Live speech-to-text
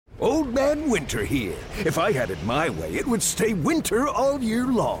Old Man Winter here. If I had it my way, it would stay winter all year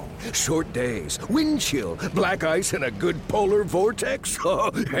long. Short days, wind chill, black ice, and a good polar vortex.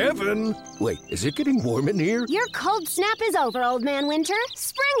 Oh, heaven! Wait, is it getting warm in here? Your cold snap is over, Old Man Winter.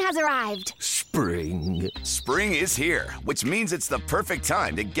 Spring has arrived. Spring. Spring is here, which means it's the perfect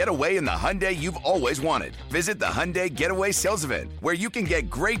time to get away in the Hyundai you've always wanted. Visit the Hyundai Getaway Sales Event, where you can get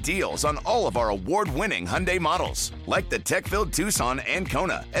great deals on all of our award-winning Hyundai models, like the tech-filled Tucson and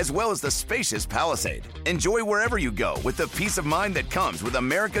Kona, as well as the spacious Palisade. Enjoy wherever you go with the peace of mind that comes with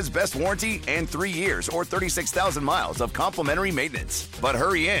America's best warranty and 3 years or 36,000 miles of complimentary maintenance. But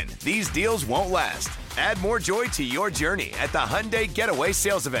hurry in, these deals won't last. Add more joy to your journey at the Hyundai Getaway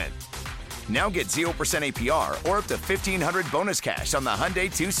Sales Event. Now get 0% APR or up to $1,500 bonus cash on the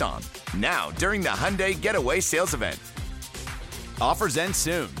Hyundai Tucson. Now, during the Hyundai Getaway Sales Event. Offers end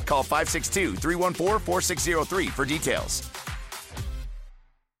soon. Call 562-314-4603 for details.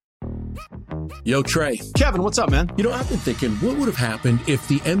 Yo, Trey. Kevin, what's up, man? You know, I've been thinking, what would have happened if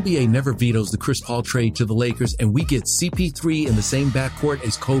the NBA never vetoes the Chris Paul trade to the Lakers and we get CP3 in the same backcourt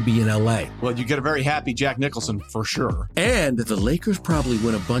as Kobe in LA? Well, you get a very happy Jack Nicholson for sure. And the Lakers probably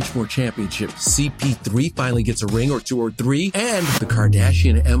win a bunch more championships. CP3 finally gets a ring or two or three, and the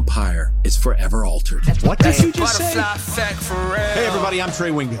Kardashian empire is forever altered. What did you just say? Hey, everybody, I'm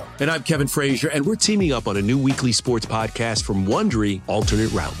Trey Wingo. And I'm Kevin Frazier, and we're Teaming up on a new weekly sports podcast from Wondery,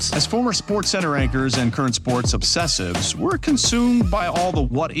 Alternate Routes. As former Sports Center anchors and current sports obsessives, we're consumed by all the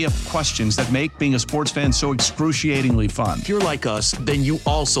what-if questions that make being a sports fan so excruciatingly fun. If you're like us, then you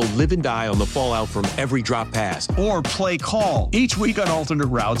also live and die on the fallout from every drop pass. Or play call. Each week on Alternate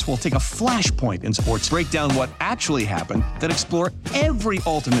Routes, we'll take a flashpoint in sports, break down what actually happened, then explore every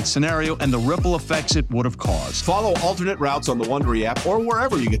alternate scenario and the ripple effects it would have caused. Follow Alternate Routes on the Wondery app or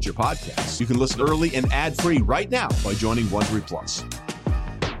wherever you get your podcasts. You can listen early and ad-free right now by joining Wondery Plus.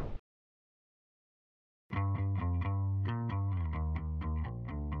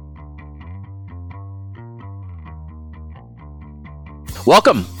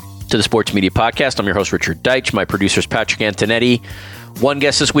 Welcome to the Sports Media Podcast. I'm your host, Richard Deitch. My producer is Patrick Antonetti. One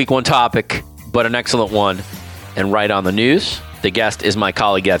guest this week, one topic, but an excellent one, and right on the news. The guest is my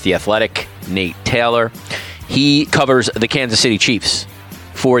colleague at The Athletic, Nate Taylor. He covers the Kansas City Chiefs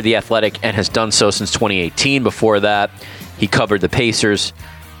for The Athletic and has done so since 2018. Before that, he covered the Pacers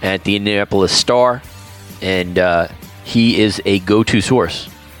at the Indianapolis Star, and he is a go-to source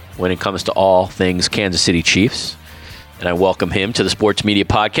when it comes to all things Kansas City Chiefs. And I welcome him to the Sports Media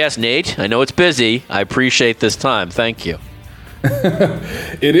Podcast. Nate, I know it's busy. I appreciate this time. Thank you.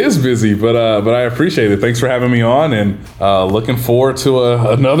 It is busy, but I appreciate it. Thanks for having me on, and looking forward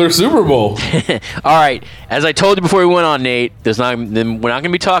to another Super Bowl. All right. As I told you before we went on, Nate, we're not going to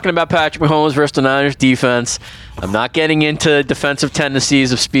be talking about Patrick Mahomes versus the Niners defense. I'm not getting into defensive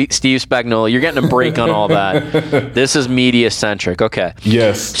tendencies of Steve Spagnuolo. You're getting a break on all that. This is media-centric. Okay.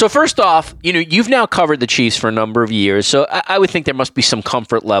 Yes. So first off, you've now covered the Chiefs for a number of years, so I would think there must be some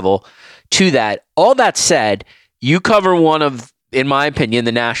comfort level to that. All that said, you cover one of, in my opinion,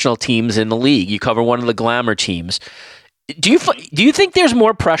 the national teams in the league. You cover one of the glamour teams. Do you think there's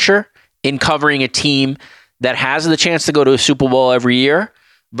more pressure in covering a team that has the chance to go to a Super Bowl every year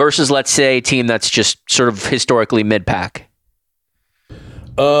versus, let's say, a team that's just sort of historically mid-pack?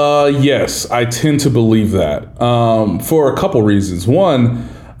 Yes, I tend to believe that for a couple reasons. One,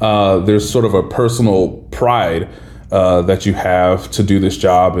 there's sort of a personal pride that you have to do this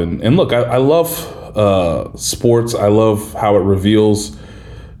job. And look, I love sports. I love how it reveals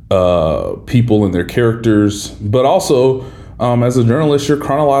people and their characters, but also as a journalist, you're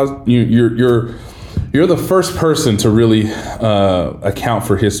the first person to really account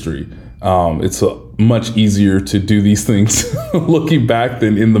for history. It's much easier to do these things looking back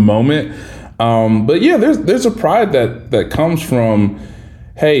than in the moment. But yeah, there's a pride that comes from,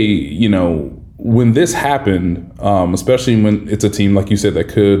 hey, when this happened, especially when it's a team like you said that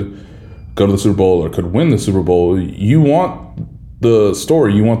could go to the Super Bowl or could win the Super Bowl, you want the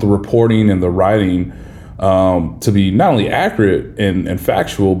story, you want the reporting and the writing to be not only accurate and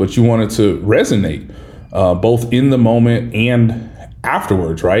factual, but you want it to resonate both in the moment and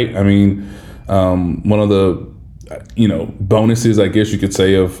afterwards, right? I mean, one of the bonuses, I guess you could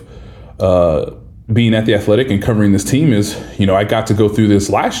say, of being at The Athletic and covering this team is, I got to go through this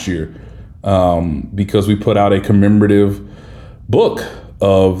last year because we put out a commemorative book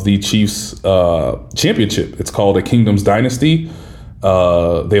of the Chiefs championship. It's called A Kingdom's Dynasty.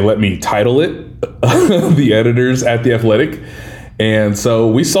 They let me title it, the editors at The Athletic. And so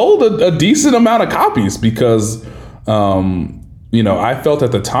we sold a decent amount of copies because, I felt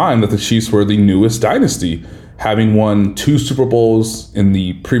at the time that the Chiefs were the newest dynasty, having won 2 Super Bowls in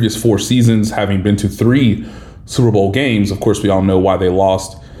the previous 4 seasons, having been to 3 Super Bowl games. Of course, we all know why they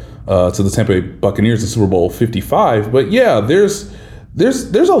lost to the Tampa Bay Buccaneers in Super Bowl 55. But yeah, there's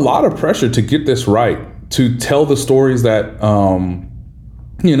a lot of pressure to get this right, to tell the stories that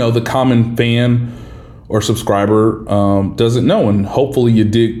the common fan or subscriber doesn't know, and hopefully you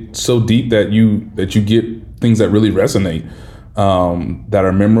dig so deep that you get things that really resonate, that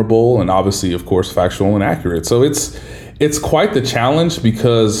are memorable, and obviously, of course, factual and accurate. So it's quite the challenge,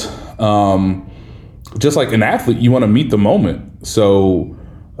 because just like an athlete, you want to meet the moment. So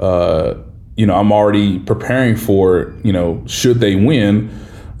I'm already preparing for, should they win,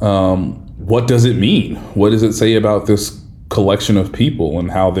 what does it mean? What does it say about this collection of people and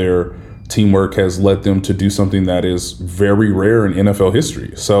how their teamwork has led them to do something that is very rare in NFL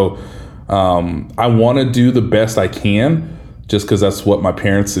history? So I want to do the best I can, just because that's what my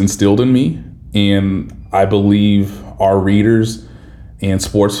parents instilled in me. And I believe our readers and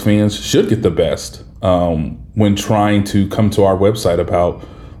sports fans should get the best when trying to come to our website about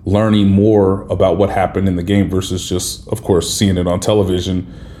learning more about what happened in the game versus just, of course, seeing it on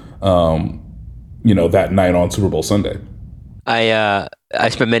television, that night on Super Bowl Sunday. I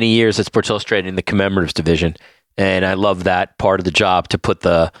spent many years at Sports Illustrated in the commemoratives division, and I love that part of the job, to put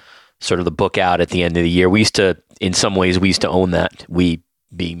the sort of the book out at the end of the year. In some ways, we used to own that. We,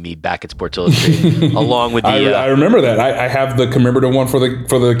 being me, back at Sports Illustrated, along with the. I remember that. I have the commemorative one for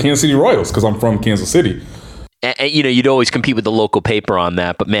the Kansas City Royals, because I'm from Kansas City. And, you'd always compete with the local paper on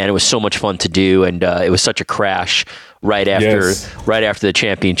that, but man, it was so much fun to do, and it was such a crash right after the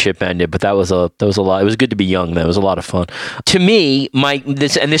championship ended. But that was a lot. It was good to be young. That was a lot of fun. To me,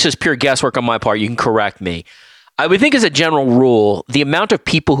 this is pure guesswork on my part. You can correct me. I would think, as a general rule, the amount of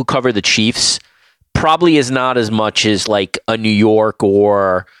people who cover the Chiefs probably is not as much as like a New York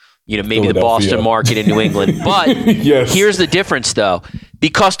or maybe the Boston market in New England. But yes. Here's the difference, though,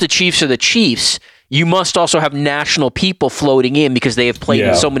 because the Chiefs are the Chiefs. You must also have national people floating in, because they have played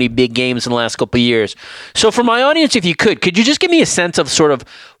in so many big games in the last couple of years. So for my audience, if you could you just give me a sense of sort of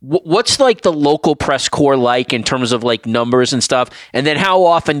what's like the local press corps like in terms of like numbers and stuff? And then how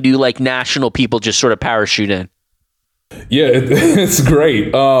often do like national people just sort of parachute in? Yeah, it's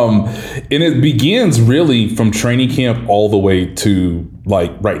great. And it begins really from training camp all the way to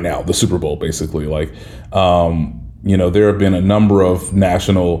like right now, the Super Bowl, basically. Like, there have been a number of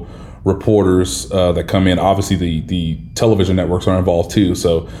national reporters that come in. Obviously, the television networks are involved too,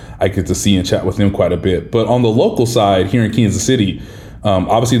 so I get to see and chat with them quite a bit. But on the local side here in Kansas City,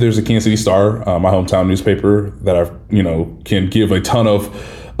 obviously there's a Kansas City Star, my hometown newspaper, that I can give a ton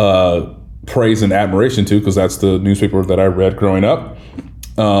of praise and admiration to, because that's the newspaper that I read growing up,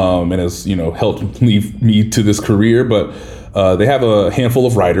 and has helped lead me to this career. But they have a handful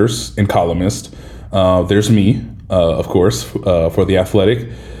of writers and columnists. There's me, of course, for The Athletic.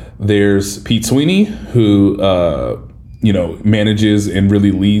 There's Pete Sweeney, who, manages and really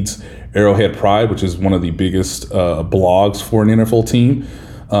leads Arrowhead Pride, which is one of the biggest blogs for an NFL team,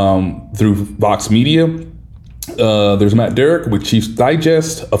 through Vox Media. There's Matt Derrick with Chiefs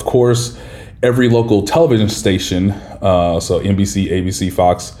Digest. Of course, every local television station, so NBC, ABC,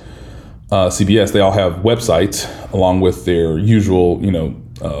 Fox, CBS, they all have websites along with their usual,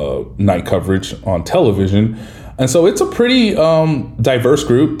 night coverage on television. And so it's a pretty diverse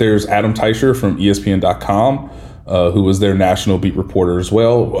group. There's Adam Teicher from ESPN.com, who was their national beat reporter as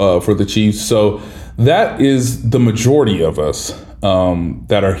well for the Chiefs. So that is the majority of us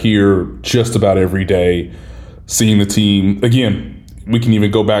that are here just about every day, seeing the team. Again, we can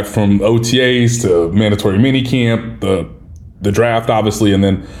even go back from OTAs to mandatory minicamp, the draft, obviously, and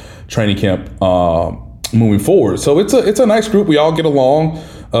then training camp moving forward. So it's a nice group. We all get along.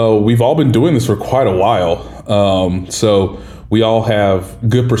 We've all been doing this for quite a while. So we all have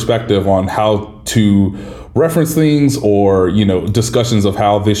good perspective on how to reference things, or, discussions of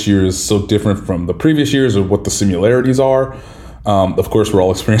how this year is so different from the previous years, or what the similarities are. Of course, we're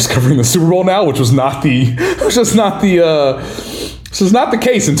all experienced covering the Super Bowl now, which was not the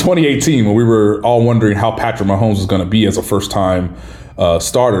case in 2018, when we were all wondering how Patrick Mahomes was going to be as a first-time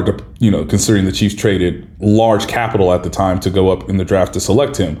starter, considering the Chiefs traded large capital at the time to go up in the draft to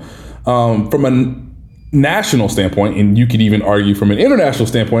select him. From a national standpoint, and you could even argue from an international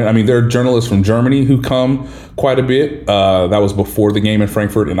standpoint, I mean, there are journalists from Germany who come quite a bit. That was before the game in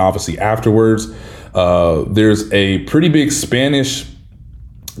Frankfurt, and obviously afterwards. There's a pretty big Spanish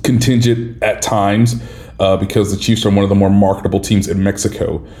contingent at times, because the Chiefs are one of the more marketable teams in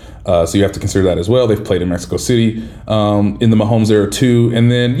Mexico. So you have to consider that as well. They've played in Mexico City in the Mahomes era too.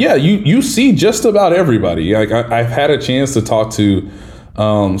 And then, you see just about everybody. Like I've had a chance to talk to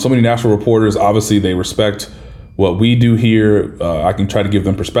so many national reporters. Obviously, they respect what we do here. I can try to give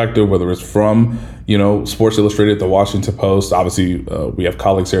them perspective, whether it's from, Sports Illustrated, the Washington Post. Obviously, we have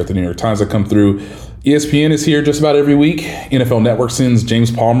colleagues here at the New York Times that come through. ESPN is here just about every week. NFL Network sends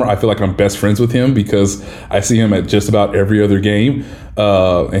James Palmer. I feel like I'm best friends with him because I see him at just about every other game.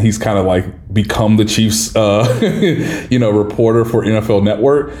 And he's kind of like become the Chiefs, reporter for NFL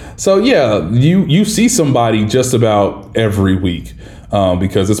Network. So, yeah, you see somebody just about every week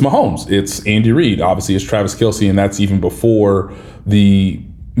because it's Mahomes. It's Andy Reid. Obviously, it's Travis Kelce. And that's even before the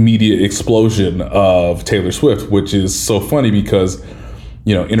media explosion of Taylor Swift, which is so funny because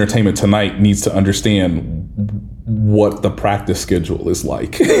Entertainment Tonight needs to understand what the practice schedule is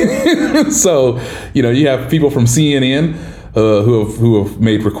like. So, you have people from CNN who have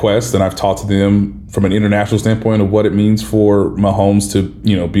made requests, and I've talked to them from an international standpoint of what it means for Mahomes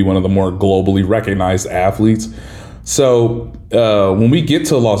to, be one of the more globally recognized athletes. So when we get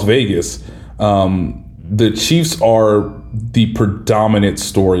to Las Vegas, the Chiefs are the predominant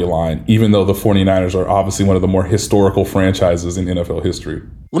storyline, even though the 49ers are obviously one of the more historical franchises in NFL history.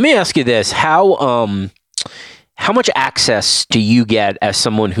 Let me ask you this. How much access do you get as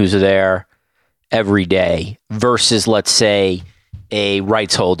someone who's there every day versus, let's say, a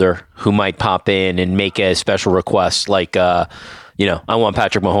rights holder who might pop in and make a special request like, I want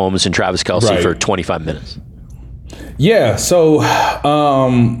Patrick Mahomes and Travis Kelce for 25 minutes? Yeah, so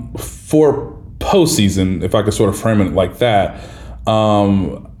for postseason, if I could sort of frame it like that,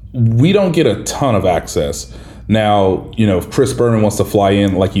 we don't get a ton of access. Now, if Chris Berman wants to fly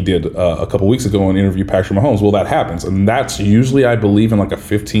in like he did a couple weeks ago and interview Patrick Mahomes, well, that happens. And that's usually, I believe, in like a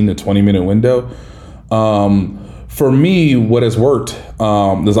 15 to 20 minute window. For me, what has worked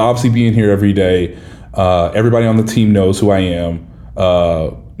is obviously being here every day. Everybody on the team knows who I am.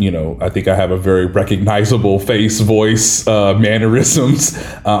 I think I have a very recognizable face, voice, mannerisms.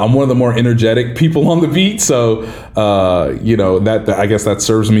 I'm one of the more energetic people on the beat. So, that I guess that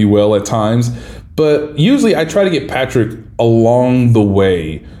serves me well at times. But usually I try to get Patrick along the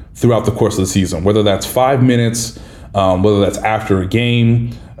way throughout the course of the season, whether that's 5 minutes, whether that's after a game.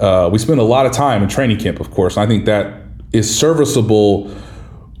 We spend a lot of time in training camp, of course. And I think that is serviceable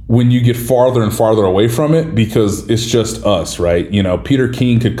when you get farther and farther away from it because it's just us, right? Peter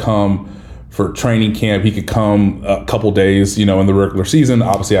King could come for training camp. He could come a couple days, in the regular season.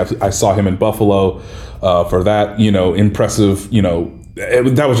 Obviously, I saw him in Buffalo for that, impressive,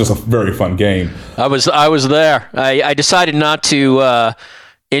 that was just a very fun game. I was there. I decided not to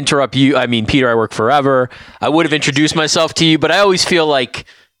interrupt you. I mean, Peter, I work forever. I would have introduced myself to you, but I always feel like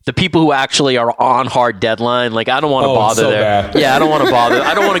the people who actually are on hard deadline, like I don't want to bother there. Yeah, I don't want to bother.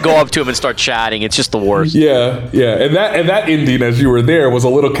 I don't want to go up to him and start chatting. It's just the worst. Yeah. And that ending as you were there was a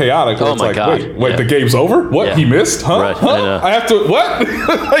little chaotic. Oh my God. Wait, the game's over? What? Yeah. He missed? Huh? Right. Huh? I have to,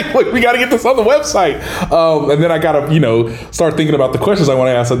 what? Look, we got to get this on the website. And then I got to, start thinking about the questions I want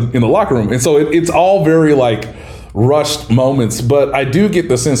to ask in the locker room. And so it's all very rushed moments. But I do get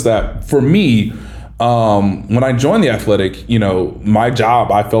the sense that for me, when I joined The Athletic, my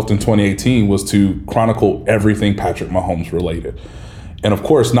job, I felt in 2018, was to chronicle everything Patrick Mahomes related. And of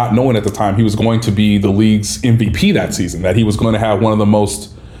course, not knowing at the time he was going to be the league's MVP that season, that he was going to have one of the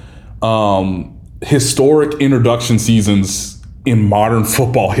most historic introduction seasons in modern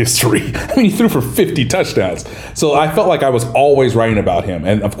football history. I mean, he threw for 50 touchdowns. So I felt like I was always writing about him.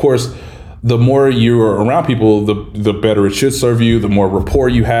 And of course, the more you're around people, the better it should serve you, the more rapport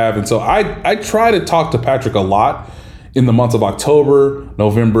you have. And so I try to talk to Patrick a lot in the months of October,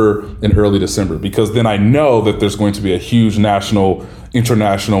 November, and early December, because then I know that there's going to be a huge national,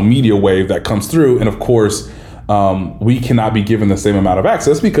 international media wave that comes through. And of course, we cannot be given the same amount of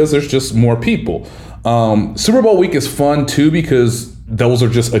access because there's just more people. Super Bowl week is fun too, because those are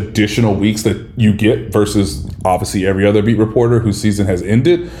just additional weeks that you get versus obviously every other beat reporter whose season has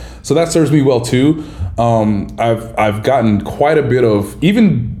ended. So that serves me well too. I've gotten quite a bit of,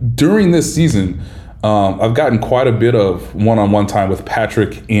 even during this season, I've gotten quite a bit of one-on-one time with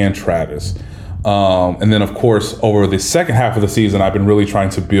Patrick and Travis. And then of course, over the second half of the season, I've been really trying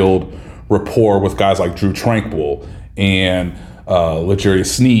to build rapport with guys like Drew Tranquill and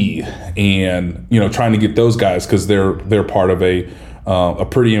L'Jarius Sneed, and trying to get those guys because they're part of a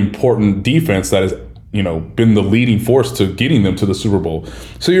pretty important defense that has been the leading force to getting them to the Super Bowl.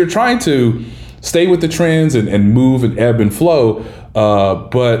 So you're trying to stay with the trends and move and ebb and flow,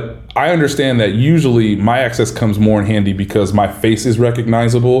 but I understand that usually my access comes more in handy because my face is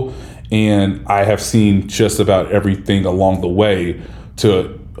recognizable and I have seen just about everything along the way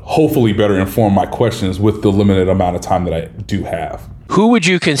to hopefully better inform my questions with the limited amount of time that I do have. Who would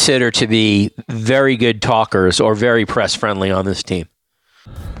you consider to be very good talkers or very press friendly on this team?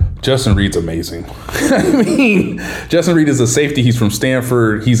 Justin Reed's amazing. I mean, Justin Reed is a safety. He's from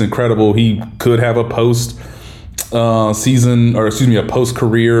Stanford. He's incredible. He could have a post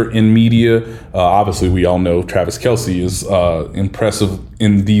career in media. Obviously, we all know Travis Kelce is impressive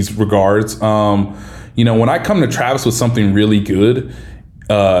in these regards. When I come to Travis with something really good,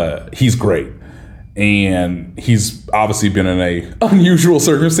 he's great. And he's obviously been in unusual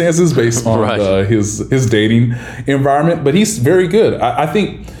circumstances based on his dating environment, but he's very good. I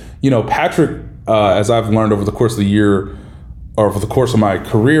think, Patrick, as I've learned over the course of the year, or over the course of my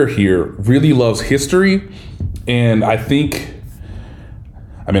career here, really loves history. And I think,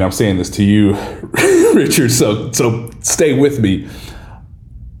 I'm saying this to you, Richard, so stay with me.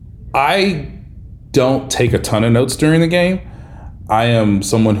 I don't take a ton of notes during the game. I am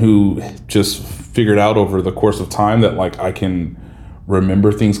someone who just figured out over the course of time that I can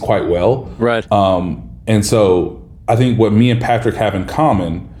remember things quite well. Right. And so I think what me and Patrick have in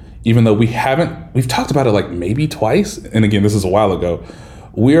common, even though we've talked about it maybe twice. And again, this is a while ago.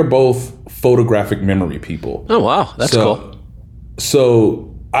 We are both photographic memory people. Oh, wow. That's cool.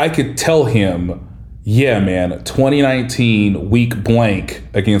 So I could tell him, yeah, man, 2019 week blank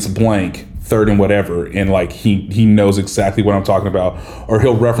against blank, third and whatever. And he knows exactly what I'm talking about, or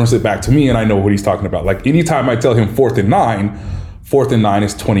he'll reference it back to me and I know what he's talking about. Anytime I tell him 4th and 9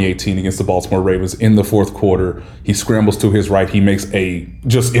 is 2018 against the Baltimore Ravens in the fourth quarter. He scrambles to his right. He makes a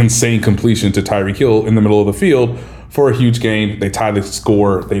just insane completion to Tyreek Hill in the middle of the field for a huge gain. They tie the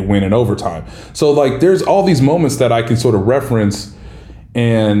score. They win in overtime. So there's all these moments that I can sort of reference,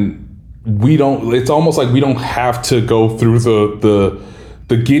 and it's almost like we don't have to go through the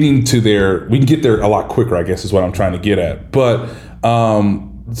getting to there. We can get there a lot quicker, I guess is what I'm trying to get at. But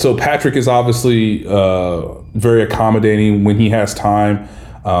so Patrick is obviously very accommodating when he has time.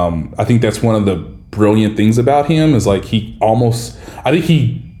 I think that's one of the brilliant things about him is I think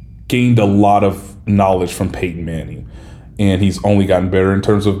he gained a lot of knowledge from Peyton Manning, and he's only gotten better in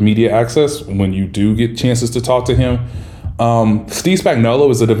terms of media access when you do get chances to talk to him. Steve Spagnuolo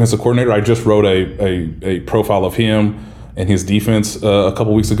is the defensive coordinator. I just wrote a profile of him and his defense a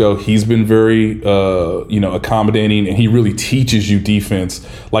couple weeks ago. He's been very accommodating, and he really teaches you defense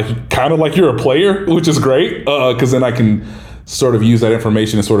kind of like you're a player, which is great because then I can sort of use that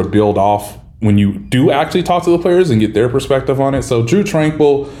information and sort of build off when you do actually talk to the players and get their perspective on it. So Drew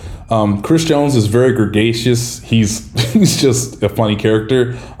Tranquil. Chris Jones is very gregarious. He's just a funny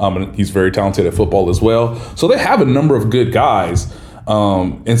character. And he's very talented at football as well. So they have a number of good guys.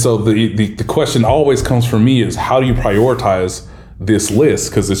 And so the question always comes from me is, how do you prioritize this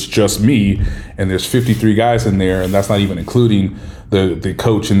list? Because it's just me, and there's 53 guys in there, and that's not even including the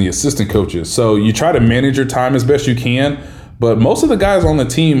coach and the assistant coaches. So you try to manage your time as best you can. But most of the guys on the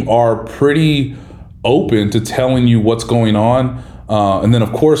team are pretty open to telling you what's going on. And then,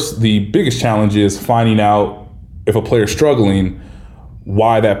 of course, the biggest challenge is finding out if a player is struggling,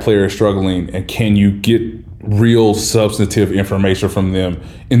 why that player is struggling, and can you get real substantive information from them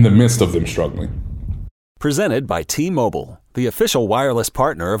in the midst of them struggling. Presented by T-Mobile, the official wireless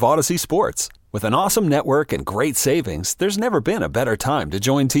partner of Odyssey Sports. With an awesome network and great savings, there's never been a better time to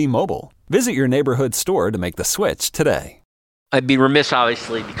join T-Mobile. Visit your neighborhood store to make the switch today. I'd be remiss,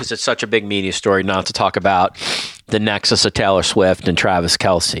 obviously, because it's such a big media story, not to talk about the nexus of Taylor Swift and Travis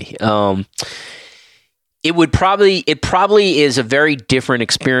Kelce. It probably is a very different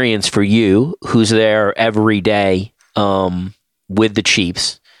experience for you, who's there every day with the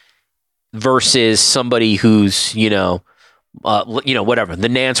Chiefs, versus somebody who's whatever, the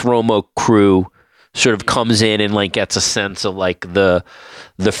Nance Romo crew sort of comes in and gets a sense of the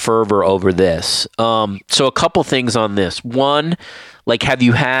fervor over this. So a couple things on this. One, have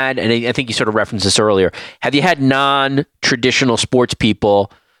you had, and I think you sort of referenced this earlier, have you had non-traditional sports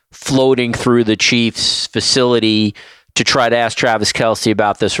people floating through the Chiefs facility to try to ask Travis Kelce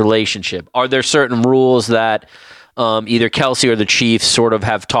about this relationship? Are there certain rules that either Kelce or the Chiefs sort of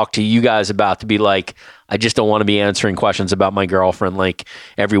have talked to you guys about to be I just don't want to be answering questions about my girlfriend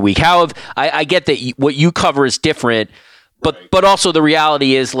every week? I get that what you cover is different, but also the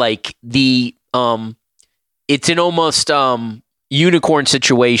reality is it's an almost unicorn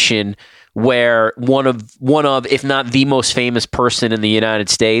situation where one of if not the most famous person in the United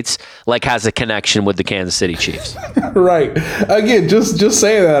States has a connection with the Kansas City Chiefs. Right. Again, just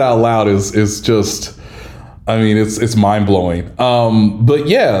saying that out loud is just, it's mind blowing. But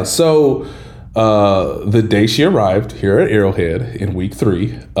yeah, so the day she arrived here at Arrowhead in week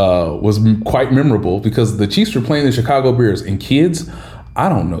 3 was quite memorable because the Chiefs were playing the Chicago Bears, and kids, I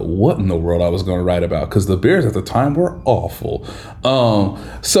don't know what in the world I was going to write about because the Bears at the time were awful.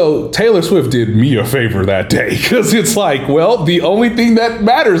 So Taylor Swift did me a favor that day because it's like, well, the only thing that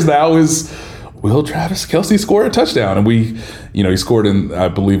matters now is, will Travis Kelce score a touchdown? And he scored I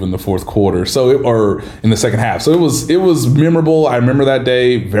believe in the fourth quarter. Or in the second half. So it was memorable. I remember that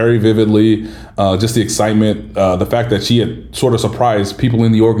day very vividly. Just the excitement, the fact that she had sort of surprised people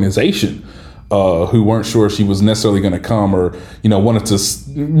in the organization who weren't sure she was necessarily going to come, or wanted to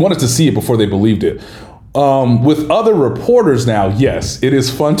see it before they believed it. With other reporters now, yes, it is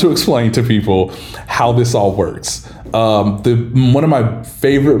fun to explain to people how this all works. One of my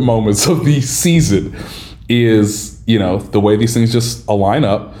favorite moments of the season is, the way these things just align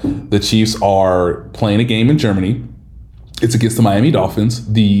up. The Chiefs are playing a game in Germany. It's against the Miami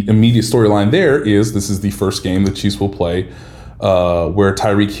Dolphins. The immediate storyline there is this is the first game the Chiefs will play where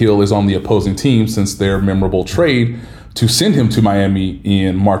Tyreek Hill is on the opposing team since their memorable trade to send him to Miami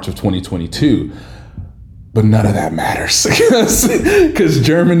in March of 2022. But none of that matters because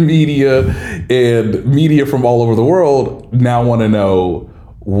German media and media from all over the world now want to know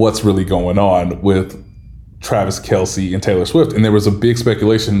what's really going on with Travis Kelce and Taylor Swift. And there was a big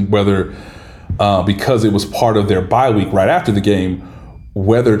speculation whether, because it was part of their bye week right after the game,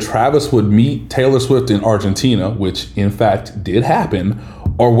 whether Travis would meet Taylor Swift in Argentina, which in fact did happen,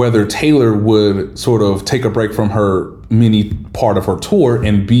 or whether Taylor would sort of take a break from her mini part of her tour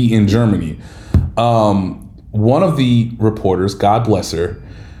and be in Germany. One of the reporters, God bless her,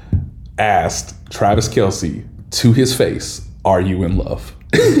 asked Travis Kelce to his face, "Are you in love?"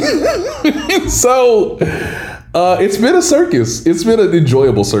 So it's been a circus. It's been an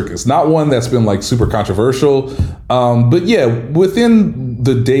enjoyable circus. Not one that's been like super controversial. But yeah, within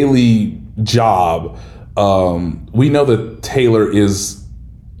the daily job, we know that Taylor is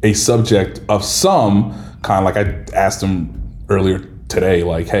a subject of some kind. Like I asked him earlier today,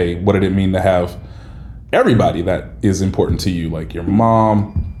 like, hey, what did it mean to have everybody that is important to you, like your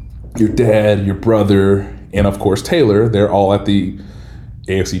mom, your dad, your brother, and of course Taylor? They're all at the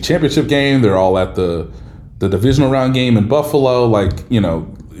AFC Championship game. They're all at the divisional round game in Buffalo. Like,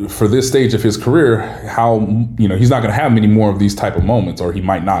 for this stage of his career, how, he's not going to have many more of these type of moments, or he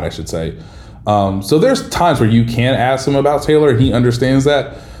might not, I should say. So there's times where you can ask him about Taylor and he understands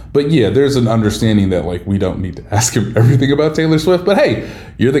that. But yeah, there's an understanding that like we don't need to ask him everything about Taylor Swift. But hey,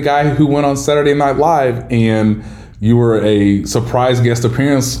 you're the guy who went on Saturday Night Live and you were a surprise guest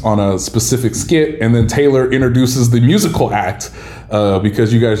appearance on a specific skit, and then Taylor introduces the musical act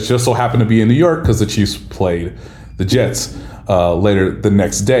because you guys just so happen to be in New York because the Chiefs played the Jets later the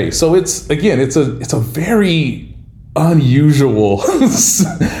next day. So it's a very unusual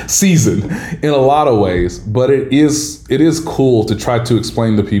season in a lot of ways, but it is cool to try to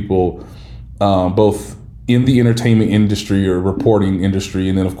explain to people both in the entertainment industry or reporting industry,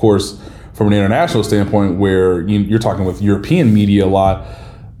 and then of course from an international standpoint where you're talking with European media a lot,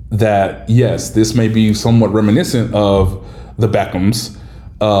 that yes, this may be somewhat reminiscent of the Beckhams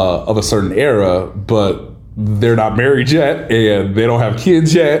of a certain era, but they're not married yet and they don't have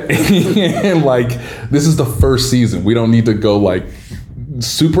kids yet. And like, this is the first season. We don't need to go like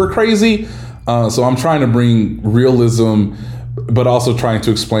super crazy. So I'm trying to bring realism, but also trying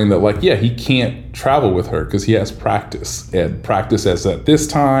to explain that like, yeah, he can't travel with her because he has practice, and practice is at this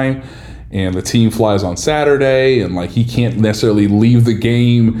time, and the team flies on Saturday, and like, he can't necessarily leave the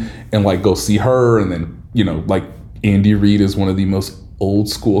game and like go see her. And then, like Andy Reid is one of the most old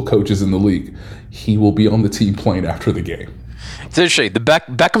school coaches in the league. He will be on the team playing after the game. It's interesting. The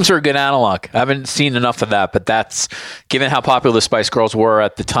Beckhams are a good analog. I haven't seen enough of that, but that's, given how popular the Spice Girls were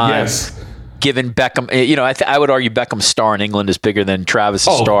at the time. Yes. Given Beckham, I would argue Beckham's star in England is bigger than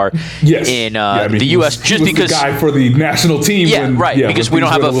Travis's star in the U.S. Just because the guy for the national team. Because we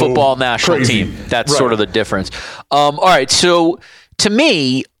don't have a football national team. That's sort of the difference. All right, so to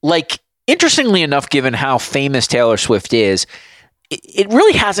me, like, interestingly enough, given how famous Taylor Swift is, it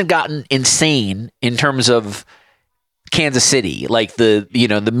really hasn't gotten insane in terms of Kansas City, like the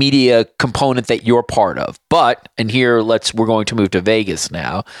media component that you're part of. But, and here we're going to move to Vegas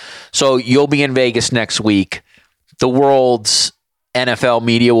now. So you'll be in Vegas next week. The world's NFL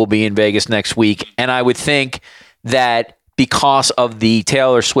media will be in Vegas next week. And I would think that because of the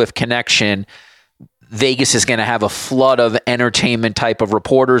Taylor Swift connection, Vegas is going to have a flood of entertainment type of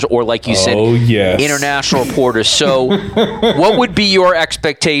reporters, or like you said, international reporters. So what would be your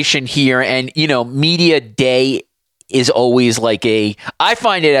expectation here? And, media day is always like I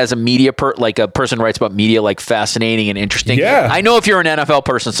find it as a media like a person who writes about media, like fascinating and interesting. Yeah. I know if you're an NFL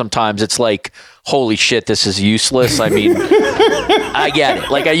person, sometimes it's like, holy shit, this is useless. I mean, I get it.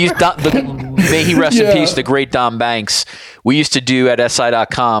 Like I use may he rest in peace, the great Don Banks. We used to do at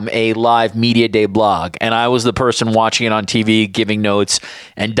SI.com a live media day blog, and I was the person watching it on TV, giving notes,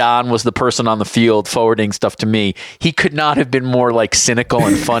 and Don was the person on the field forwarding stuff to me. He could not have been more like cynical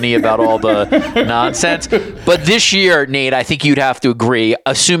and funny about all the nonsense. But this year, Nate, I think you'd have to agree,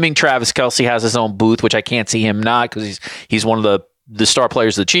 assuming Travis Kelce has his own booth, which I can't see him not because he's one of the star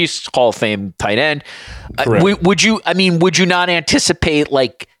players of the Chiefs, Hall of Fame tight end. Would you not anticipate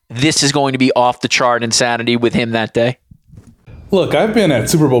like this is going to be off the chart insanity with him that day? Look, I've been at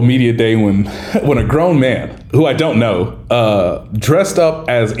Super Bowl Media Day when a grown man, who I don't know, dressed up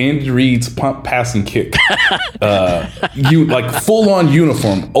as Andy Reid's punt, pass, and kick. Like full-on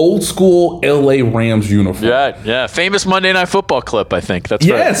uniform, old school LA Rams uniform. Yeah. Famous Monday Night Football clip, I think. That's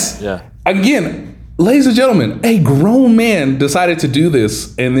yes. Right. Yeah. Again, ladies and gentlemen, a grown man decided to do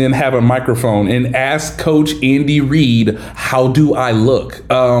this and then have a microphone and ask Coach Andy Reid, how do I look?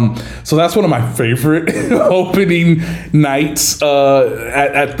 So that's one of my favorite opening nights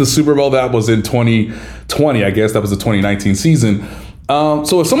at the Super Bowl. That was in 2020, I guess. That was the 2019 season.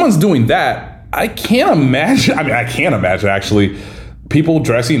 So if someone's doing that, I can't imagine actually people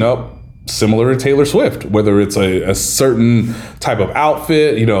dressing up similar to Taylor Swift, whether it's a certain type of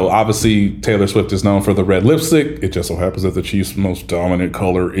outfit. You know, obviously Taylor Swift is known for the red lipstick. It just so happens that the Chiefs' most dominant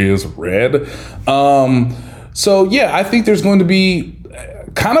color is red. So yeah, I think there's going to be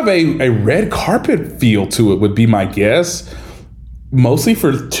kind of a red carpet feel to it, would be my guess. Mostly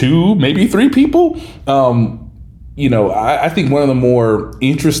for 2, maybe 3 people. I think one of the more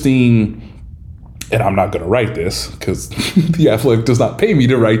interesting, and I'm not going to write this because The Athletic does not pay me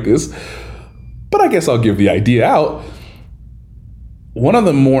to write this, but I guess I'll give the idea out. One of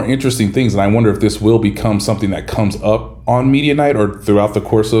the more interesting things, and I wonder if this will become something that comes up on media night or throughout the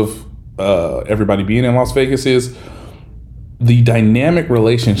course of everybody being in Las Vegas, is the dynamic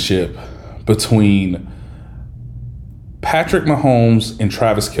relationship between Patrick Mahomes and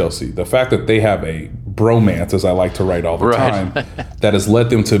Travis Kelce. The fact that they have a bromance, as I like to write all the time, that has led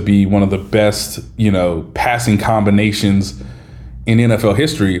them to be one of the best, passing combinations in NFL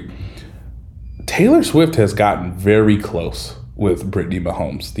history. Taylor Swift has gotten very close with Brittany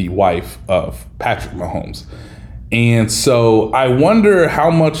Mahomes, the wife of Patrick Mahomes. And so I wonder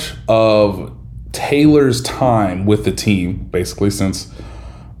how much of Taylor's time with the team, basically since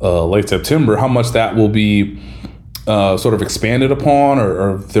late September, how much that will be sort of expanded upon,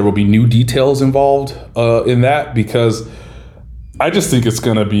 or if there will be new details involved in that, because I just think it's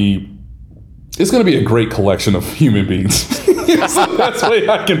going to be a great collection of human beings. So that's the way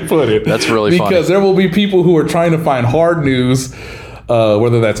I can put it. That's really funny. Because there will be people who are trying to find hard news,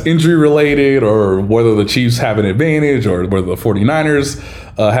 whether that's injury related or whether the Chiefs have an advantage or whether the 49ers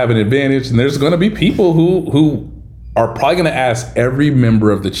have an advantage. And there's going to be people who are probably going to ask every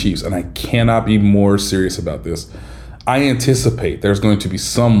member of the Chiefs, and I cannot be more serious about this. I anticipate there's going to be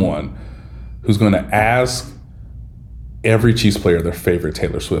someone who's going to ask every Chiefs player their favorite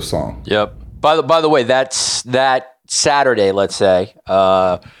Taylor Swift song. Yep. By the way, that's that Saturday, let's say,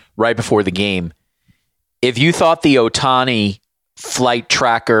 right before the game. If you thought the Ohtani flight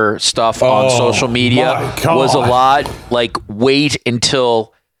tracker stuff on social media was a lot, like wait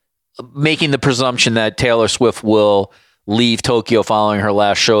until making the presumption that Taylor Swift will leave Tokyo following her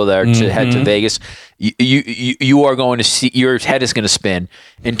last show there to head to Vegas, you are going to see, your head is going to spin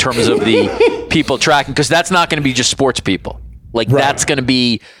in terms of the people tracking, because that's not going to be just sports people. Like that's going to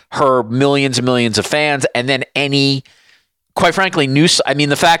be her millions and millions of fans, and then any, quite frankly, news. I mean,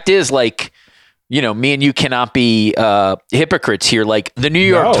 the fact is, like, me and you cannot be hypocrites here. Like the New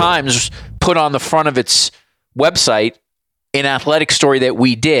York Times put on the front of its website an athletic story that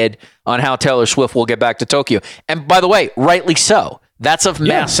we did on how Taylor Swift will get back to Tokyo. And by the way, rightly so. That's of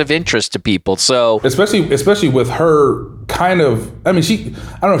massive interest to people. So especially with her kind of, I mean,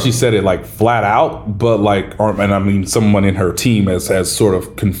 I don't know if she said it like flat out, but like, and I mean, someone in her team has sort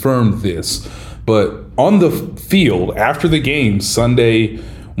of confirmed this, but on the field after the game Sunday,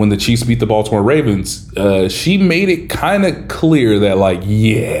 when the Chiefs beat the Baltimore Ravens, she made it kind of clear that, like,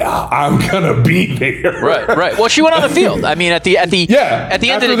 yeah, I'm gonna be there. Right. Well, she went on the field. I mean, at the end of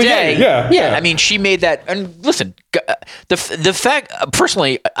the day, yeah. I mean, she made that. And listen, the fact,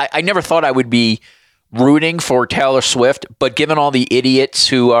 personally, I never thought I would be rooting for Taylor Swift, but given all the idiots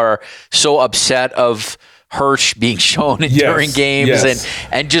who are so upset of her being shown during games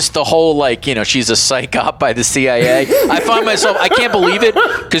and just the whole, like, you know, she's a psych op by the CIA. I find myself, I can't believe it,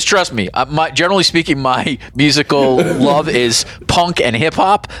 because trust me, generally speaking, my musical love is punk and hip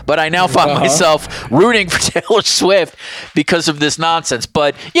hop, but I now find myself rooting for Taylor Swift because of this nonsense.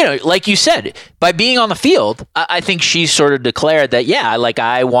 But, you know, like you said, by being on the field, I think she sort of declared that, yeah, like,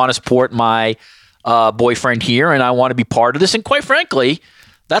 I want to support my boyfriend here and I want to be part of this. And quite frankly,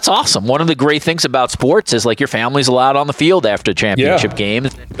 that's awesome. One of the great things about sports is, like, your family's allowed on the field after championship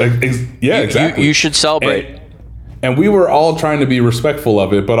games. Yeah, exactly. You should celebrate. And we were all trying to be respectful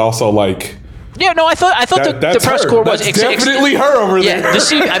of it, but also, like... Yeah, no, I thought the press corps was... That's definitely her over there.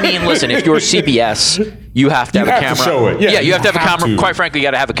 I mean, listen, if you're CBS, you have to have a camera. To show it. Yeah, you have to have a camera. Quite frankly, you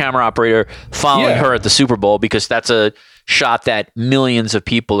got to have a camera operator following her at the Super Bowl, because that's a shot that millions of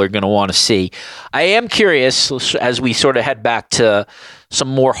people are going to want to see. I am curious, as we sort of head back to some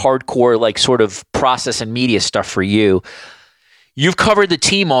more hardcore, like, sort of process and media stuff for you. You've covered the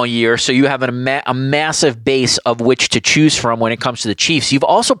team all year, so you have a massive base of which to choose from when it comes to the Chiefs. You've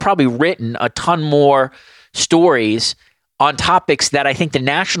also probably written a ton more stories on topics that I think the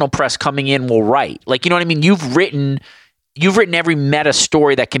national press coming in will write. Like, you know what I mean? You've written every meta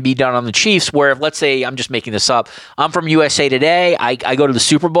story that can be done on the Chiefs, where if, let's say, I'm just making this up, I'm from USA Today, I go to the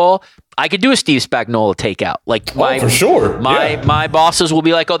Super Bowl, I could do a Steve Spagnuolo takeout. Like, for sure. My bosses will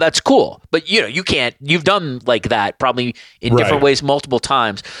be like, oh, that's cool. But, you know, you can't. You've done like that probably in different ways multiple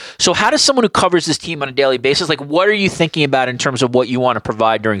times. So how does someone who covers this team on a daily basis, like, what are you thinking about in terms of what you want to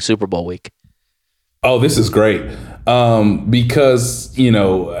provide during Super Bowl week? Oh, this is great. Because, you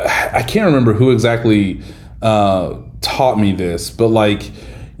know, I can't remember who exactly taught me this, but, like,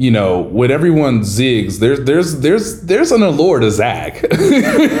 you know, when everyone zigs, there's an allure to zag.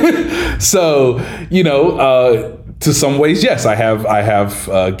 So, you know, to some ways, yes, I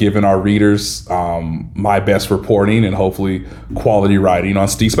have given our readers my best reporting and hopefully quality writing on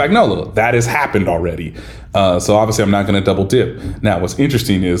Steve Spagnuolo. That has happened already. So obviously I'm not going to double dip. Now, what's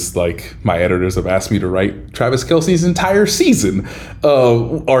interesting is, like, my editors have asked me to write Travis Kelce's entire season,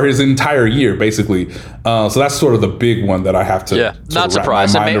 or his entire year, basically. So that's sort of the big one that I have to. Not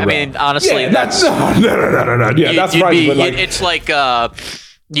surprised. I mean, honestly, that's no. Yeah, that's right. But, like, it's like,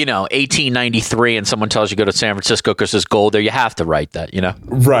 you know, 1893, and someone tells you to go to San Francisco because there's gold there. You have to write that, you know.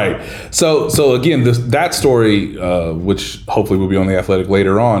 Right. So again, that story, which hopefully will be on The Athletic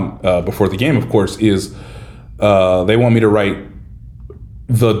later on, before the game, of course, is. They want me to write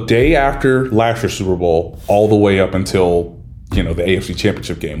the day after last year's Super Bowl all the way up until, you know, the AFC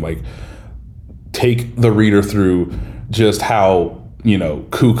Championship game. Like, take the reader through just how, you know,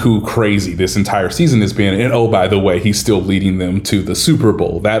 cuckoo crazy this entire season has been. And, oh, by the way, he's still leading them to the Super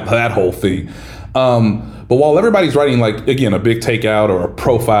Bowl, that whole thing. But while everybody's writing, like, again, a big takeout or a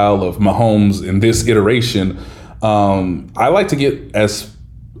profile of Mahomes in this iteration, I like to get a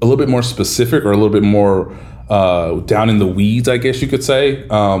little bit more specific or a little bit more down in the weeds, I guess you could say.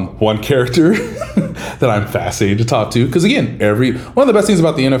 One character that I'm fascinated to talk to, because again, one of the best things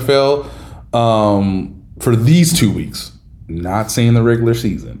about the NFL for these 2 weeks, not saying the regular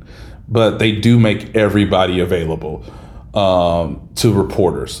season, but they do make everybody available to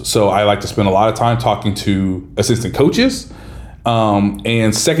reporters. So I like to spend a lot of time talking to assistant coaches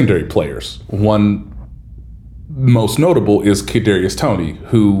and secondary players. One most notable is Kadarius Toney,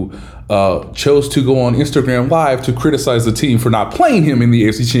 who chose to go on Instagram Live to criticize the team for not playing him in the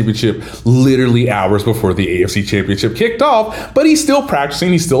AFC Championship literally hours before the AFC Championship kicked off. But he's still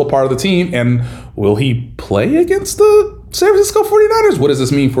practicing. He's still a part of the team. And will he play against the San Francisco 49ers? What does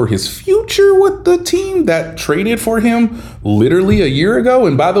this mean for his future with the team that traded for him literally a year ago?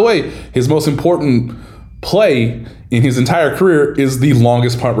 And by the way, his most important play in his entire career is the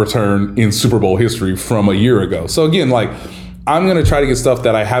longest punt return in Super Bowl history from a year ago. So again, like, I'm going to try to get stuff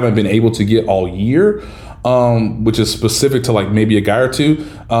that I haven't been able to get all year, which is specific to, like, maybe a guy or two.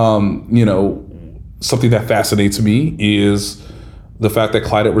 You know, something that fascinates me is the fact that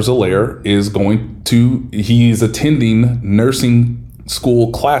Clyde Edwards-Helaire he's attending nursing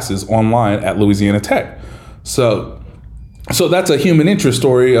school classes online at Louisiana Tech. So that's a human interest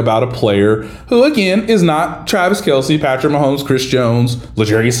story about a player who, again, is not Travis Kelce, Patrick Mahomes, Chris Jones,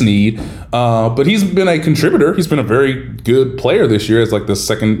 L'Jarius Sneed, but he's been a contributor. He's been a very good player this year as, like, the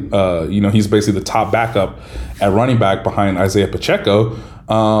second, he's basically the top backup at running back behind Isaiah Pacheco.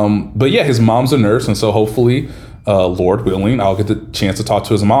 But yeah, his mom's a nurse, and so hopefully, Lord willing, I'll get the chance to talk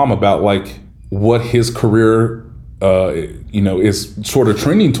to his mom about, like, what his career, is sort of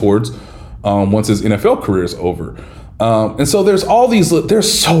trending towards once his NFL career is over. And so there's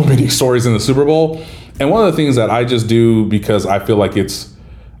so many stories in the Super Bowl. And one of the things that I just do because I feel like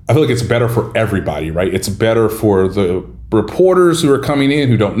I feel like it's better for everybody, right? It's better for the reporters who are coming in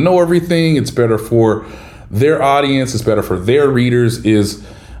who don't know everything. It's better for their audience. It's better for their readers. If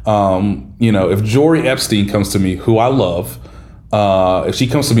Jory Epstein comes to me, who I love, if she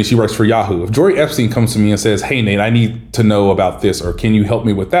comes to me, she works for Yahoo. If Jory Epstein comes to me and says, "Hey, Nate, I need to know about this," or "Can you help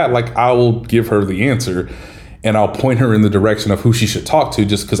me with that?" Like, I will give her the answer and I'll point her in the direction of who she should talk to,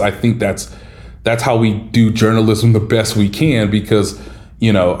 just because I think that's how we do journalism the best we can, because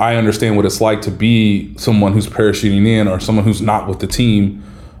I understand what it's like to be someone who's parachuting in or someone who's not with the team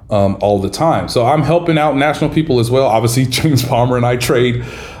all the time. So I'm helping out national people as well. Obviously, James Palmer and I trade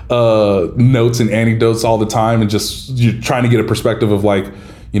notes and anecdotes all the time, and just you're trying to get a perspective of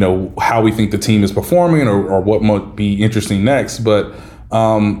how we think the team is performing or what might be interesting next. But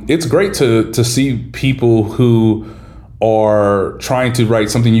it's great to see people who are trying to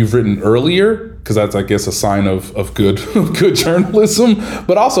write something you've written earlier, because that's, I guess, a sign of good good journalism.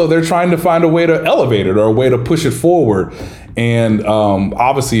 But also they're trying to find a way to elevate it or a way to push it forward. And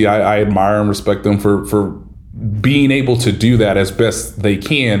obviously I admire and respect them for being able to do that as best they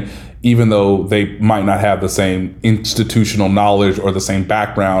can, even though they might not have the same institutional knowledge or the same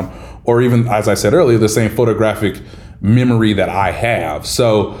background, or even, as I said earlier, the same photographic memory that I have.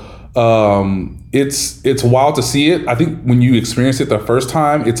 So it's wild to see it. I think when you experience it the first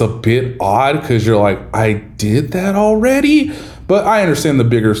time, it's a bit odd because you're like, I did that already. But I understand the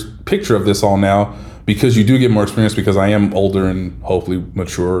bigger picture of this all now, because you do get more experience, because I am older and hopefully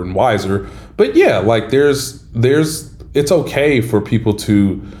mature and wiser. But yeah, it's okay for people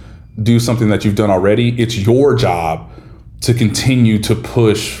to do something that you've done already. It's your job to continue to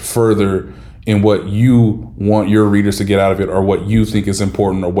push further in what you want your readers to get out of it, or what you think is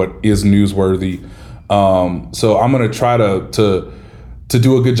important, or what is newsworthy. So I'm going to try to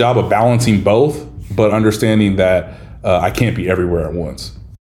do a good job of balancing both, but understanding that I can't be everywhere at once.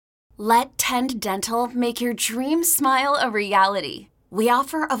 Let Tend Dental make your dream smile a reality. We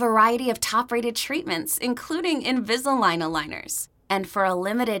offer a variety of top-rated treatments, including Invisalign aligners. And for a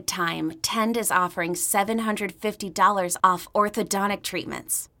limited time, Tend is offering $750 off orthodontic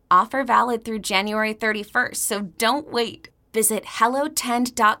treatments. Offer valid through January 31st, so don't wait. Visit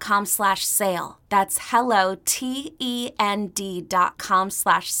hellotend.com/sale. That's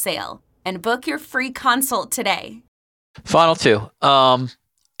hellotend.com/sale. And book your free consult today. Final two.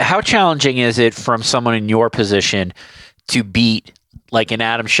 How challenging is it from someone in your position to beat like an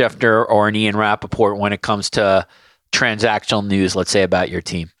Adam Schefter or an Ian Rappaport when it comes to transactional news, let's say, about your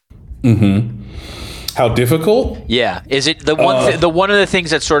team? Mm-hmm. How difficult? Yeah. Is it the one one of the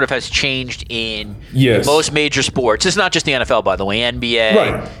things that sort of has changed in most major sports? It's not just the NFL, by the way. NBA,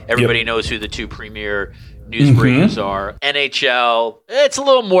 right. Everybody knows who the two premier newsbreakers are. NHL, it's a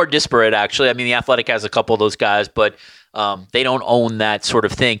little more disparate, actually. I mean, The Athletic has a couple of those guys, but they don't own that sort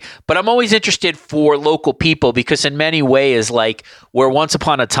of thing. But I'm always interested for local people, because in many ways, like, where once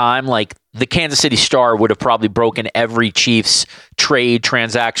upon a time, like, the Kansas City Star would have probably broken every Chiefs trade,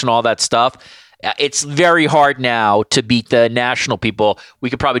 transaction, all that stuff. It's very hard now to beat the national people.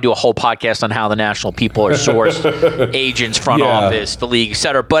 We could probably do a whole podcast on how the national people are sourced, agents, front office, the league, et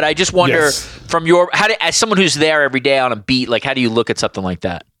cetera. But I just wonder, from as someone who's there every day on a beat, like, how do you look at something like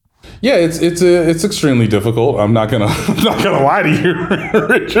that? Yeah, it's extremely difficult. I'm not gonna lie to you,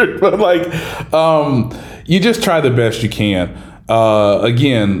 Richard. But you just try the best you can.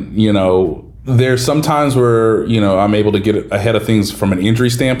 Again, there's some times where I'm able to get ahead of things from an injury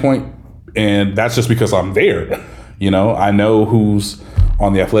standpoint. And that's just because I'm there. I know who's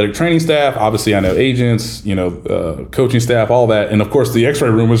on the athletic training staff. Obviously, I know agents, coaching staff, all that. And of course, the x-ray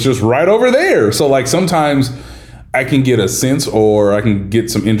room is just right over there. So sometimes I can get a sense, or I can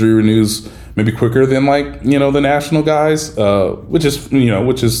get some injury news maybe quicker than the national guys, which is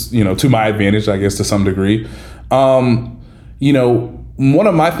to my advantage, I guess, to some degree. One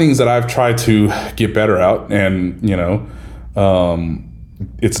of my things that I've tried to get better at, and,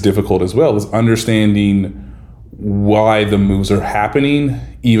 it's difficult as well, is understanding why the moves are happening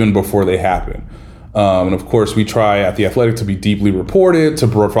even before they happen. And of course, we try at The Athletic to be deeply reported, to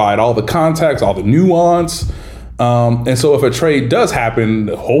provide all the context, all the nuance. And so if a trade does happen,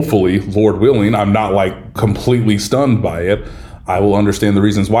 hopefully, Lord willing, I'm not completely stunned by it. I will understand the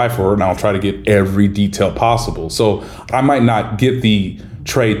reasons why for it, and I'll try to get every detail possible. So I might not get the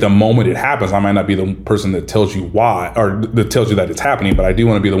trade the moment it happens. I might not be the person that tells you why, or that tells you that it's happening, but I do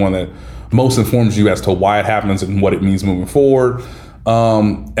want to be the one that most informs you as to why it happens and what it means moving forward.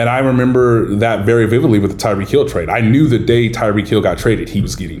 And I remember that very vividly with the Tyreek Hill trade. I knew the day Tyreek Hill got traded, he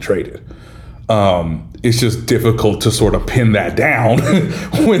was getting traded. It's just difficult to sort of pin that down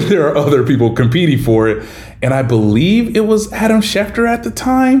when there are other people competing for it. And I believe it was Adam Schefter at the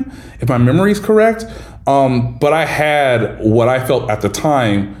time, if my memory is correct. But I had what I felt at the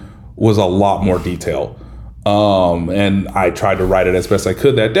time was a lot more detail. And I tried to write it as best I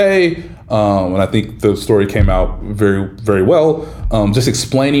could that day. And I think the story came out very, very well. Just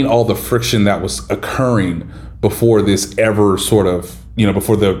explaining all the friction that was occurring before this ever sort of,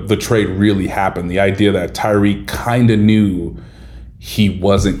 before the trade really happened. The idea that Tyreek kind of knew he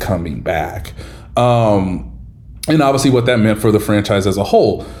wasn't coming back. And obviously what that meant for the franchise as a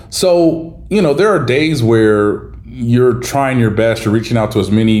whole. So, there are days where you're trying your best, you're reaching out to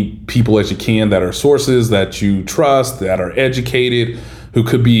as many people as you can that are sources that you trust, that are educated, who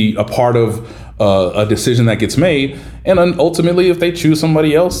could be a part of a decision that gets made. And then ultimately, if they choose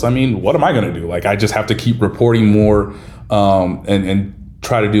somebody else, what am I going to do? I just have to keep reporting more and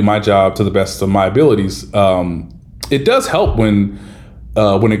try to do my job to the best of my abilities. It does help when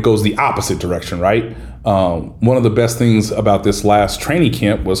it goes the opposite direction, right? One of the best things about this last training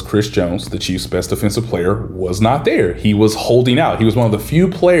camp was Chris Jones, the Chiefs' best defensive player, was not there. He was holding out. He was one of the few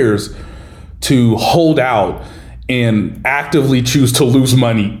players to hold out and actively choose to lose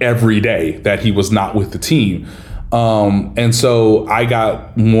money every day that he was not with the team. And so I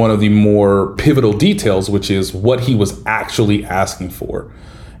got one of the more pivotal details, which is what he was actually asking for.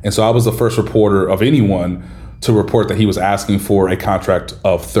 And so I was the first reporter of anyone to report that he was asking for a contract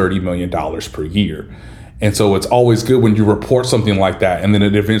of $30 million per year. And so it's always good when you report something like that and then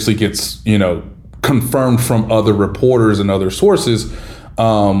it eventually gets, confirmed from other reporters and other sources.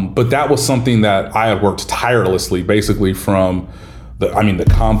 But that was something that I had worked tirelessly, basically from the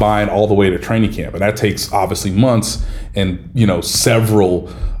combine all the way to training camp. And that takes obviously months and,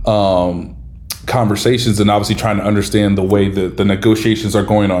 several conversations and obviously trying to understand the way that the negotiations are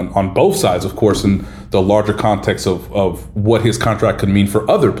going on both sides, of course, in the larger context of what his contract could mean for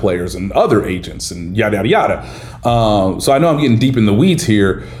other players and other agents and yada, yada, yada. So I know I'm getting deep in the weeds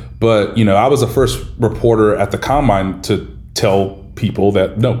here, but, I was the first reporter at the combine to tell people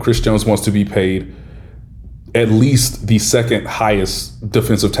that, no, Chris Jones wants to be paid at least the second highest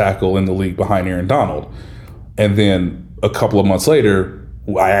defensive tackle in the league behind Aaron Donald. And then a couple of months later,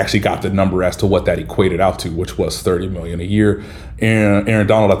 I actually got the number as to what that equated out to, which was $30 million a year. And Aaron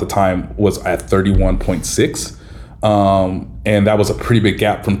Donald at the time was at 31.6. And that was a pretty big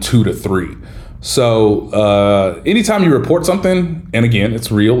gap from 2 to 3. So anytime you report something, and again,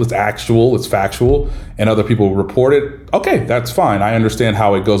 it's real, it's actual, it's factual, and other people report it, okay, that's fine. I understand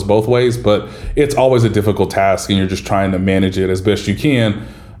how it goes both ways, but it's always a difficult task, and you're just trying to manage it as best you can.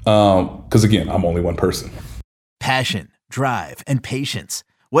 Because again, I'm only one person. Passion, drive, and patience.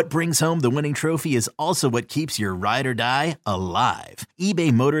 What brings home the winning trophy is also what keeps your ride or die alive.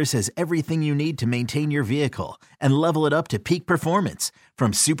 eBay Motors has everything you need to maintain your vehicle and level it up to peak performance,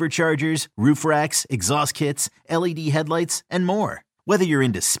 from superchargers, roof racks, exhaust kits, LED headlights, and more. Whether you're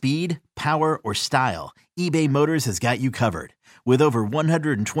into speed, power, or style, eBay Motors has got you covered. With over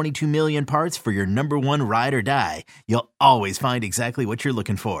 122 million parts for your number one ride or die, you'll always find exactly what you're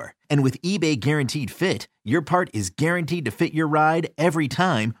looking for. And with eBay Guaranteed Fit, your part is guaranteed to fit your ride every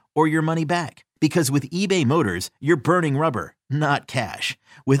time or your money back. Because with eBay Motors, you're burning rubber, not cash.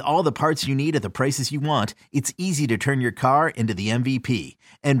 With all the parts you need at the prices you want, it's easy to turn your car into the MVP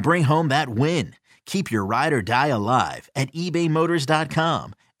and bring home that win. Keep your ride or die alive at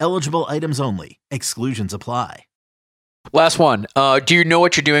ebaymotors.com. Eligible items only. Exclusions apply. Last one. Do you know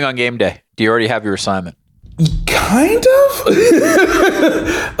what you're doing on game day? Do you already have your assignment? Kind of.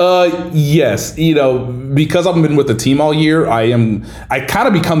 Yes. Because I've been with the team all year, I kind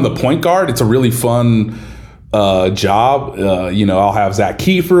of become the point guard. It's a really fun job. I'll have Zach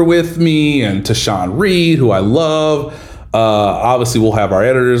Kiefer with me and Tashawn Reed, who I love. Obviously, we'll have our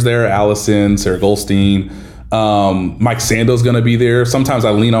editors there, Allison, Sarah Goldstein. Mike Sando's going to be there. Sometimes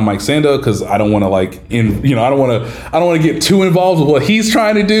I lean on Mike Sando because I don't want to I don't want to get too involved with what he's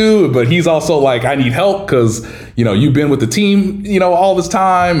trying to do, but he's also like, I need help because, you've been with the team, all this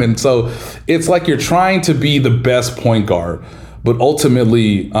time. And so it's like you're trying to be the best point guard, but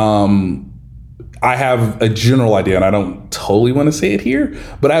ultimately, I have a general idea, and I don't totally want to say it here,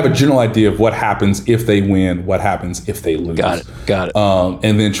 but I have a general idea of what happens if they win, what happens if they lose. Got it.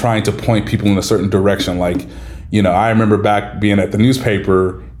 And then trying to point people in a certain direction. Like, I remember back being at the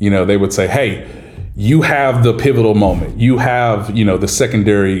newspaper, they would say, hey, you have the pivotal moment. You have, the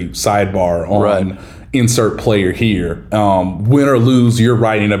secondary sidebar on insert player here. Win or lose, you're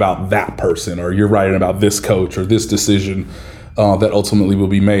writing about that person, or you're writing about this coach or this decision that ultimately will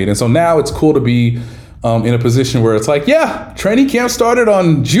be made. And so now it's cool to be in a position where it's like, yeah, training camp started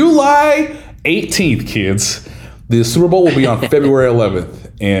on July 18th, kids. The Super Bowl will be on February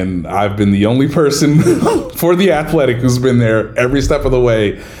 11th. And I've been the only person for The Athletic who's been there every step of the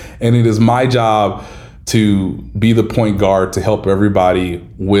way. And it is my job to be the point guard to help everybody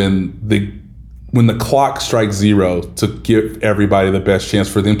when the clock strikes zero, to give everybody the best chance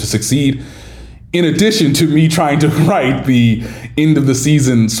for them to succeed. In addition to me trying to write the end of the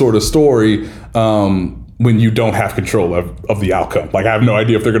season sort of story, when you don't have control of the outcome. Like, I have no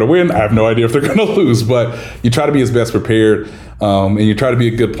idea if they're going to win. I have no idea if they're going to lose, but you try to be as best prepared, and you try to be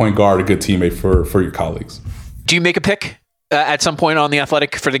a good point guard, a good teammate for your colleagues. Do you make a pick at some point on The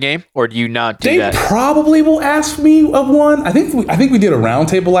Athletic for the game, or do you not do that? They probably will ask me of one. I think we did a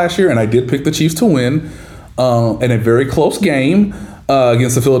roundtable last year, and I did pick the Chiefs to win in a very close game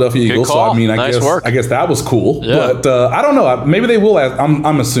against the Philadelphia Eagles. So I mean, I guess that was cool. Yeah. But I don't know. Maybe they will ask.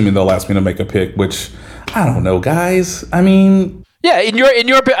 I'm assuming they'll ask me to make a pick, which I don't know, guys. I mean, yeah. In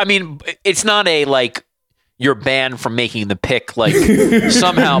your, I mean, it's not a like you're banned from making the pick like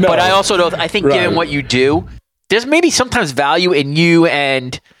somehow. No. But I also don't. I think given what you do, there's maybe sometimes value in you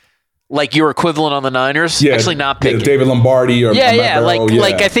and like your equivalent on the Niners actually not picking David Lombardi or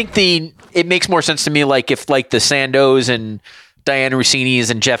like I think it makes more sense to me like if like the Sandos and Diana Rossini's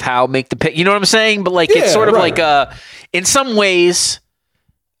and Jeff Howe make the pick. You know what I'm saying? But like it's sort of like in some ways.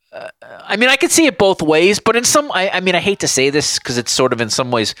 I mean, I could see it both ways, but in some, I mean, I hate to say this because it's sort of in some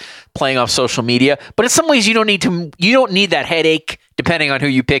ways playing off social media, but in some ways you don't need that headache depending on who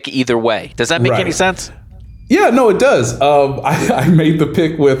you pick either way. Does that make any sense? Yeah, no, it does. I made the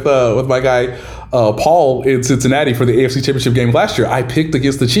pick with my guy Paul in Cincinnati for the AFC Championship game last year. I picked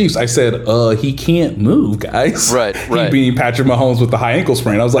against the Chiefs. I said, he can't move, guys. Right. He being Patrick Mahomes with the high ankle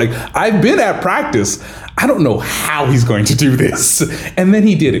sprain. I was like, I've been at practice. I don't know how he's going to do this. And then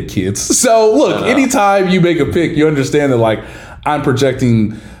he did it, kids. So look, anytime you make a pick, you understand that like I'm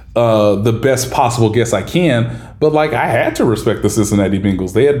projecting the best possible guess I can. But like I had to respect the Cincinnati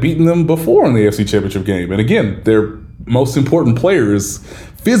Bengals. They had beaten them before in the AFC Championship game. And again, their most important player is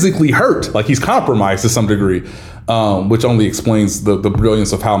physically hurt. Like he's compromised to some degree, which only explains the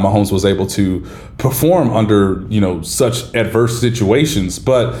brilliance of how Mahomes was able to perform under, such adverse situations.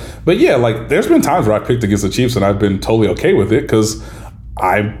 But yeah, like there's been times where I picked against the Chiefs and I've been totally okay with it because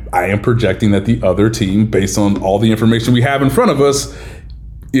I am projecting that the other team, based on all the information we have in front of us,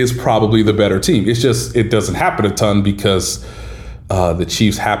 is probably the better team. It's just, it doesn't happen a ton because the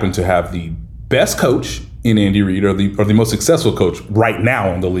Chiefs happen to have the best coach in Andy Reid, or the most successful coach right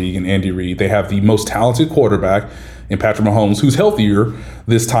now in the league in Andy Reid. They have the most talented quarterback in Patrick Mahomes, who's healthier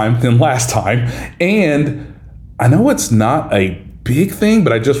this time than last time. And I know it's not a big thing,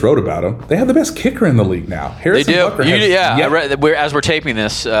 but I just wrote about him. They have the best kicker in the league now. Harrison Butker I read, as we're taping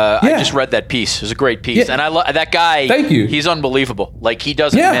this, I just read that piece. It was a great piece. Yeah. And I love that guy. Thank you. He's unbelievable. Like he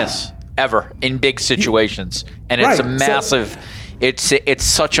doesn't miss ever in big situations. And it's a massive... It's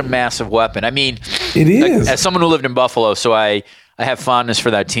such a massive weapon. I mean, it is. As someone who lived in Buffalo, so I have fondness for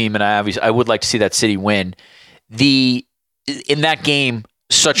that team, and I would like to see that city win. In that game,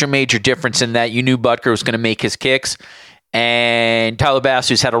 such a major difference in that you knew Butker was going to make his kicks, and Tyler Bass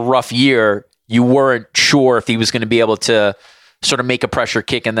had a rough year. You weren't sure if he was going to be able to sort of make a pressure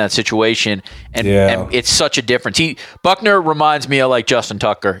kick in that situation, and it's such a difference. Buckner reminds me of like Justin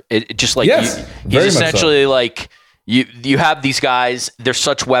Tucker. He's essentially like. You have these guys, they're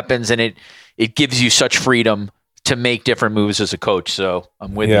such weapons, and it gives you such freedom to make different moves as a coach. So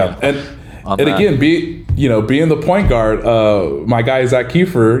I'm with you. And again, being the point guard, my guy Zach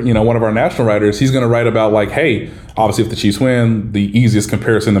Kiefer, one of our national writers, he's going to write about like, hey, obviously if the Chiefs win, the easiest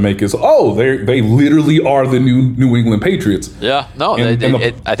comparison to make is, they literally are the New England Patriots. Yeah, no,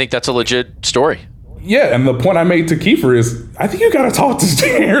 I think that's a legit story. Yeah, and the point I made to Kiefer is, I think you got to talk to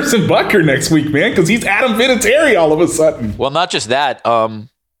Harrison Butker next week, man, because he's Adam Vinatieri all of a sudden. Well, not just that. I'm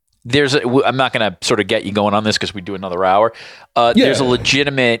not going to sort of get you going on this because we do another hour. There's a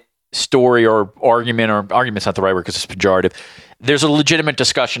legitimate story or argument's not the right word because it's pejorative. There's a legitimate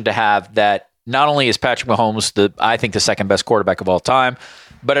discussion to have that not only is Patrick Mahomes I think the second best quarterback of all time,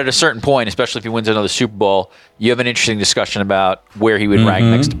 but at a certain point, especially if he wins another Super Bowl, you have an interesting discussion about where he would rank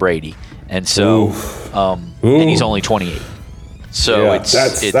next to Brady. And so, and he's only 28. So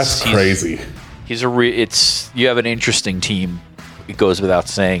that's crazy. You have an interesting team. It goes without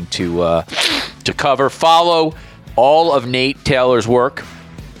saying to cover. Follow all of Nate Taylor's work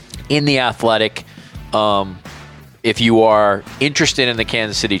in The Athletic. If you are interested in the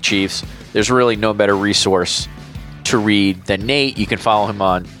Kansas City Chiefs, there's really no better resource to read than Nate. You can follow him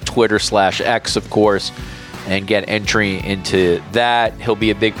on Twitter/X, of course, and get entry into that. He'll be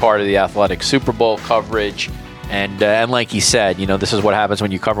a big part of the Athletic Super Bowl coverage And like he said, this is what happens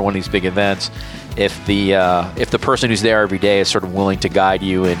when you cover one of these big events. If the person who's there every day is sort of willing to guide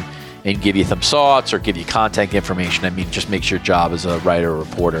you and give you some thoughts or give you contact information, it just makes your job as a writer or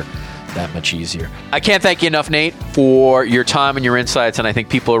reporter that much easier. I can't thank you enough, Nate, for your time and your insights, and I think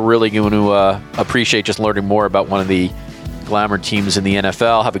people are really going to appreciate just learning more about one of the glamour teams in the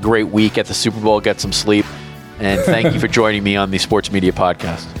NFL. Have a great week at the Super Bowl, get some sleep, and thank you for joining me on the Sports Media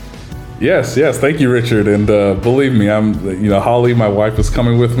Podcast. Yes. Thank you, Richard. And believe me, Holly, my wife, is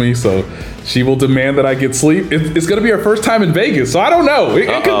coming with me, so she will demand that I get sleep. It's going to be our first time in Vegas, so I don't know.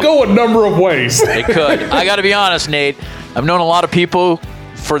 It could go a number of ways. It could. I got to be honest, Nate. I've known a lot of people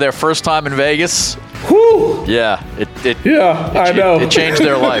for their first time in Vegas. Whew. Yeah, I know. It changed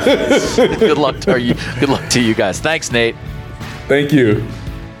their life. Good luck to you. Good luck to you guys. Thanks, Nate. Thank you.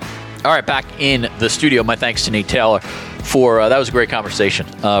 All right, back in the studio. My thanks to Nate Taylor for that was a great conversation.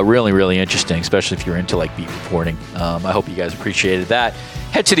 Really, really interesting, especially if you're into beat reporting. I hope you guys appreciated that.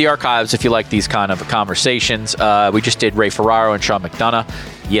 Head to the archives if you like these kind of conversations. We just did Ray Ferraro and Sean McDonough,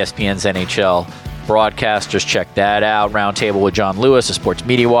 ESPN's NHL broadcast. Just check that out. Roundtable with John Lewis, a Sports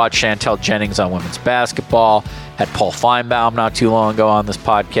Media Watch. Chantel Jennings on women's basketball. Had Paul Feinbaum not too long ago on this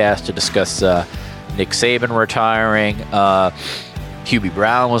podcast to discuss Nick Saban retiring. Hubie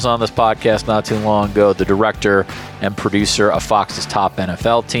Brown was on this podcast not too long ago. The director and producer of Fox's top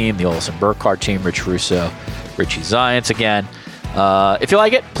NFL team, the Olsen Burkhardt team, Rich Russo, Richie Zients again. If you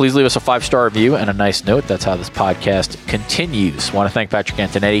like it, please leave us a 5-star review and a nice note. That's how this podcast continues. I want to thank Patrick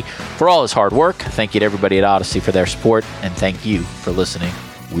Antonetti for all his hard work. Thank you to everybody at Odyssey for their support. And thank you for listening.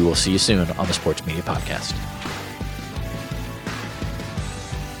 We will see you soon on the Sports Media Podcast.